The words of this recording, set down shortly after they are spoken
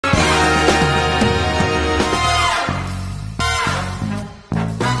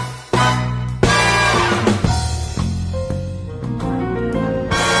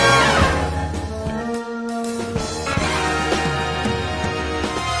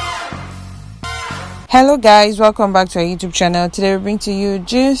Hello guys, welcome back to our YouTube channel. Today we bring to you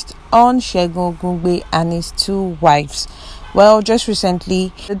just on Segun Ogungbe and his two wives. Well, just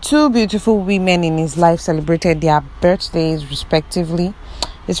recently, the two beautiful women in his life celebrated their birthdays respectively.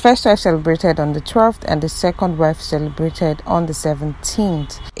 His first wife celebrated on the 12th and the second wife celebrated on the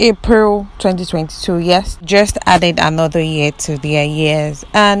 17th. April 2022, yes, just added another year to their years.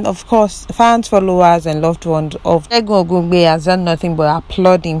 And of course, fans, followers and loved ones of Segun Ogungbe has done nothing but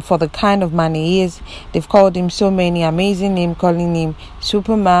applaud him for the kind of man he is. They've called him so many amazing names, calling him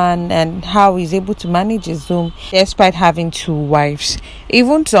Superman, and how he's able to manage his home despite having two wives.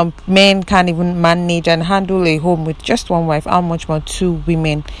 Even some men can't even manage and handle a home with just one wife, how much more two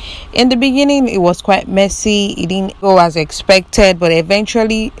women. In the beginning, it was quite messy. It didn't go as expected, but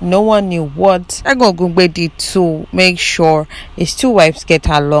eventually, no one knew what Segun Ogungbe did to make sure his two wives get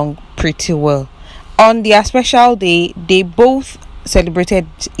along pretty well. On their special day, they both celebrated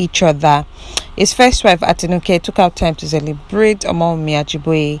each other. His first wife, Atinuke, took out time to celebrate Omowumi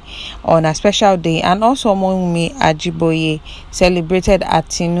Ajiboye on a special day, and also Omowumi Ajiboye celebrated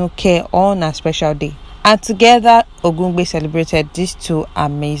Atinuke on a special day. And together, Ogungbe celebrated these two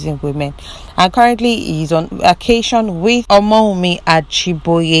amazing women. And currently, he's on vacation with Omowumi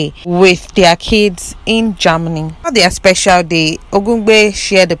Ajiboye with their kids in Germany. On their special day, Ogungbe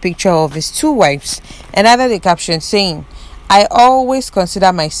shared a picture of his two wives and added the caption saying, "I always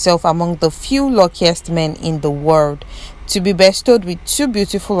consider myself among the few luckiest men in the world to be bestowed with two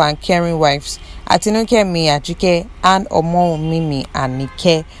beautiful and caring wives, Atinuke Miyajike and Omowumi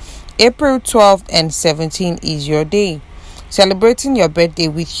Anike. April 12th and 17th is your day. Celebrating your birthday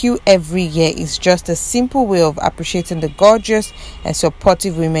with you every year is just a simple way of appreciating the gorgeous and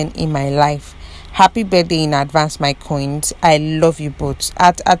supportive women in my life. Happy birthday in advance, my queens. I love you both."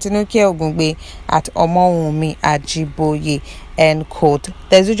 At Atinuke Ogungbe, at Omowumi Ajiboye, end quote.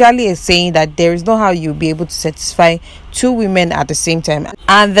 There's usually a saying that there is no how you'll be able to satisfy two women at the same time.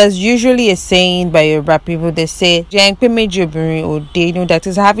 And there's usually a saying by Yoruba people, they say, that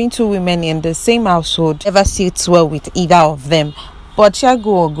is having two women in the same household never sits well with either of them. But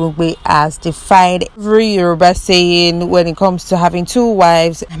Segun Ogungbe has defied every Yoruba saying when it comes to having two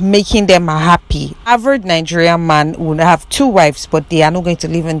wives, making them happy. Average Nigerian man would have two wives, but they are not going to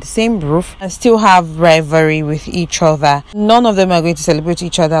live in the same roof and still have rivalry with each other. None of them are going to celebrate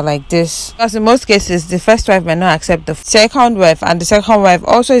each other like this, because in most cases, the first wife may not accept the second wife, and the second wife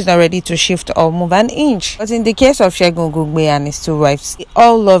also is not ready to shift or move an inch. But in the case of Segun Ogungbe and his two wives, they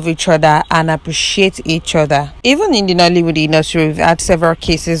all love each other and appreciate each other. Even in the Nollywood industry, we've had several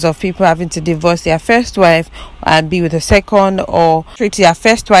cases of people having to divorce their first wife and be with a second, or treat their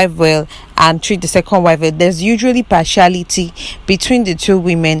first wife well and treat the second wife well. There's usually partiality between the two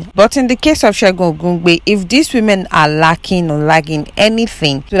women. But in the case of Segun Ogungbe, if these women are lacking or lagging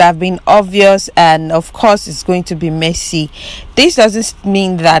anything, it would have been obvious, and of course it's going to be messy. This doesn't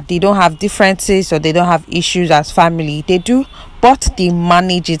mean that they don't have differences or they don't have issues as family. They do, but they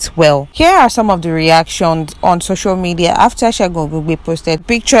manage it well. Here are some of the reactions on social media after Segun Ogungbe posted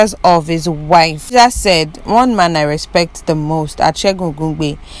pictures of his wife. He said, "One man I respect the most at Segun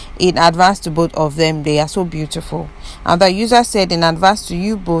Ogungbe. In advance to both of them, they are so beautiful." And the user said, "In advance to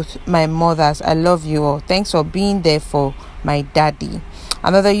you both, my mothers, I love you all. Thanks for being there for my daddy."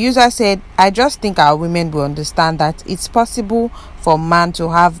 Another user said, "I just think our women will understand that it's possible for man to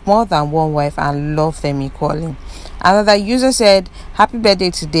have more than one wife and love them equally." Another user said, "Happy birthday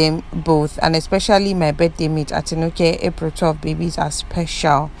to them both, and especially my birthday mate Atinuke. April 12 babies are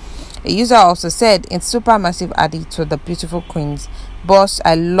special." A user also said, "It's super massive added to the beautiful queens. Boss,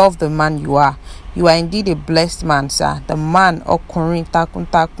 I love the man you are. You are indeed a blessed man, sir. The man, Okunrin Takun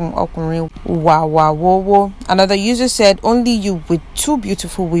Takun, Okunrin Wawawowo." Another user said, "Only you with two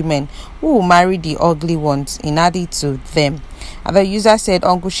beautiful women who will marry the ugly ones in added to them." Another user said,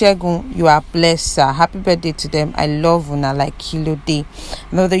 "Uncle Segun, you are blessed, sir. Happy birthday to them. I love Una like Kilo Day."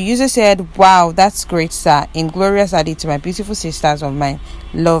 Another user said, "Wow, that's great, sir. In glorious added to my beautiful sisters of mine.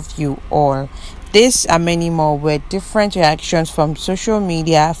 Love you all." This and many more were different reactions from social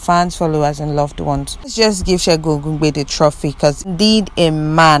media, fans, followers, and loved ones. Let's just give Segun Ogungbe the trophy, because indeed a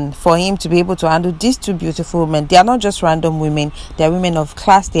man, for him to be able to handle these two beautiful women. They are not just random women, they are women of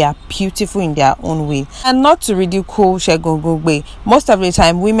class. They are beautiful in their own way. And not to ridicule Segun Ogungbe, most of the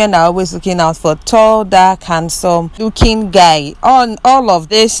time women are always looking out for tall, dark, handsome looking guy. On all of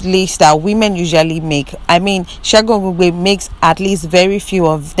this list that women usually make, I mean, Segun Ogungbe makes at least very few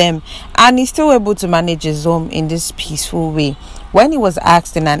of them, and he's still able to manage his home in this peaceful way. When he was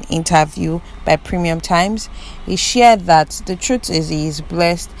asked in an interview by Premium Times, he shared that the truth is he is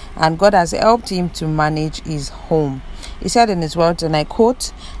blessed and God has helped him to manage his home. He said in his words, and I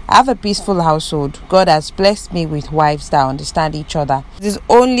quote, "I have a peaceful household. God has blessed me with wives that understand each other. It is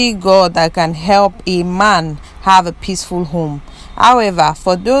only God that can help a man have a peaceful home. However,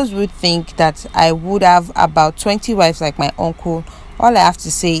 for those who think that I would have about 20 wives like my uncle, all I have to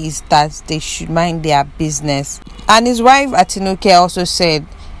say is that they should mind their business." And his wife Atinuke also said,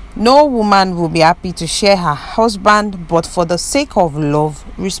 "No woman will be happy to share her husband, but for the sake of love,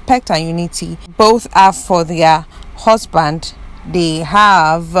 respect and unity both have for their husband, they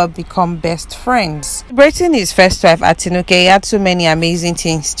have become best friends." Celebrating his first wife Atinuke, he had so many amazing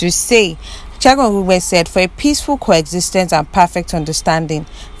things to say. Segun Ogungbe said, "For a peaceful coexistence and perfect understanding,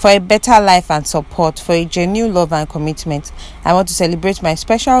 for a better life and support, for a genuine love and commitment, I want to celebrate my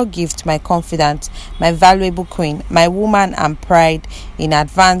special gift, my confidant, my valuable queen, my woman and pride in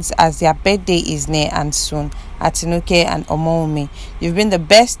advance as their birthday is near and soon. Atinuke and Omoumi, you've been the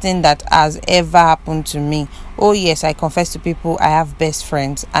best thing that has ever happened to me. Oh yes, I confess to people I have best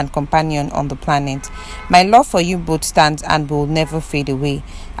friends and companion on the planet. My love for you both stands and will never fade away.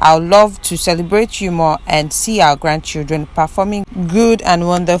 I would love to celebrate you more and see our grandchildren performing good and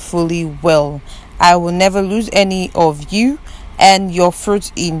wonderfully well. I will never lose any of you and your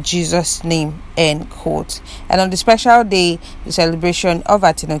fruit in Jesus' name," end quote. And on the special day, the celebration of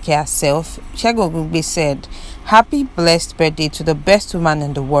Atinuke herself, Segun Ogungbe said, "Happy blessed birthday to the best woman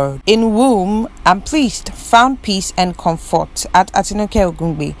in the world, in whom I'm pleased found peace and comfort at Atinuke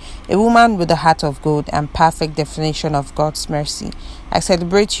Ogungbe, a woman with a heart of gold and perfect definition of God's mercy. I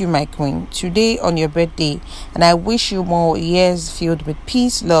celebrate you, my queen, today on your birthday, and I wish you more years filled with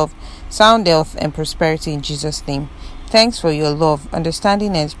peace, love, sound health, and prosperity in Jesus' name. Thanks for your love,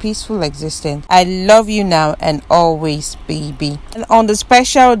 understanding, and peaceful existence. I love you now and always, baby." And on the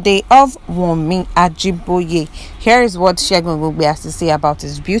special day of Wunmi Ajiboye, here is what Segun Ogungbe has to say about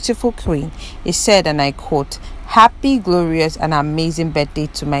his beautiful queen. He said, and I quote, "Happy, glorious, and amazing birthday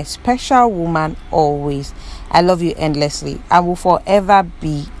to my special woman always. I love you endlessly. I will forever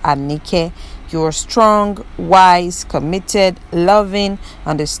be Anike. You're strong, wise, committed, loving,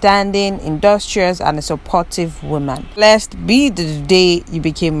 understanding, industrious, and a supportive woman. Blessed be the day you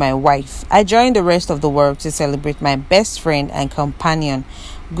became my wife. I join the rest of the world to celebrate my best friend and companion,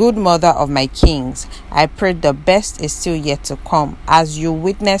 good mother of my kings. I pray the best is still yet to come as you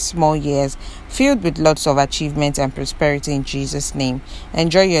witness more years filled with lots of achievements and prosperity in Jesus' name.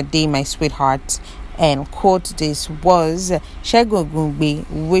 Enjoy your day, my sweetheart." And quote, this was Segun Ogungbe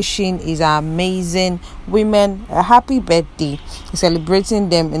wishing his amazing women a happy birthday, celebrating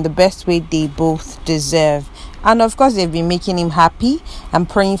them in the best way they both deserve. And of course, they've been making him happy and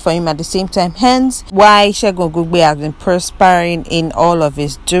praying for him at the same time. Hence, why Segun Ogungbe has been prospering in all of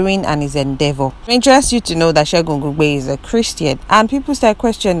his doing and his endeavor. I interest you to know that Segun Ogungbe is a Christian, and people start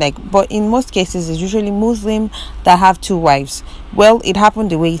questioning, like, but in most cases, it's usually Muslim that have two wives. Well, it happened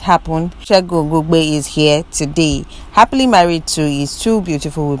the way it happened. Segun Ogungbe is here today, happily married to his two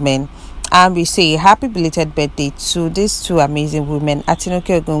beautiful women. And we say happy belated birthday to these two amazing women,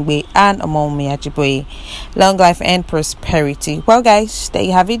 Atinuke Ogungbe and Omoumi Ajiboye. Long life and prosperity. Well, guys, there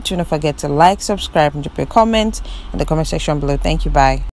you have it. Do not forget to like, subscribe, and drop your comment in the comment section below. Thank you. Bye.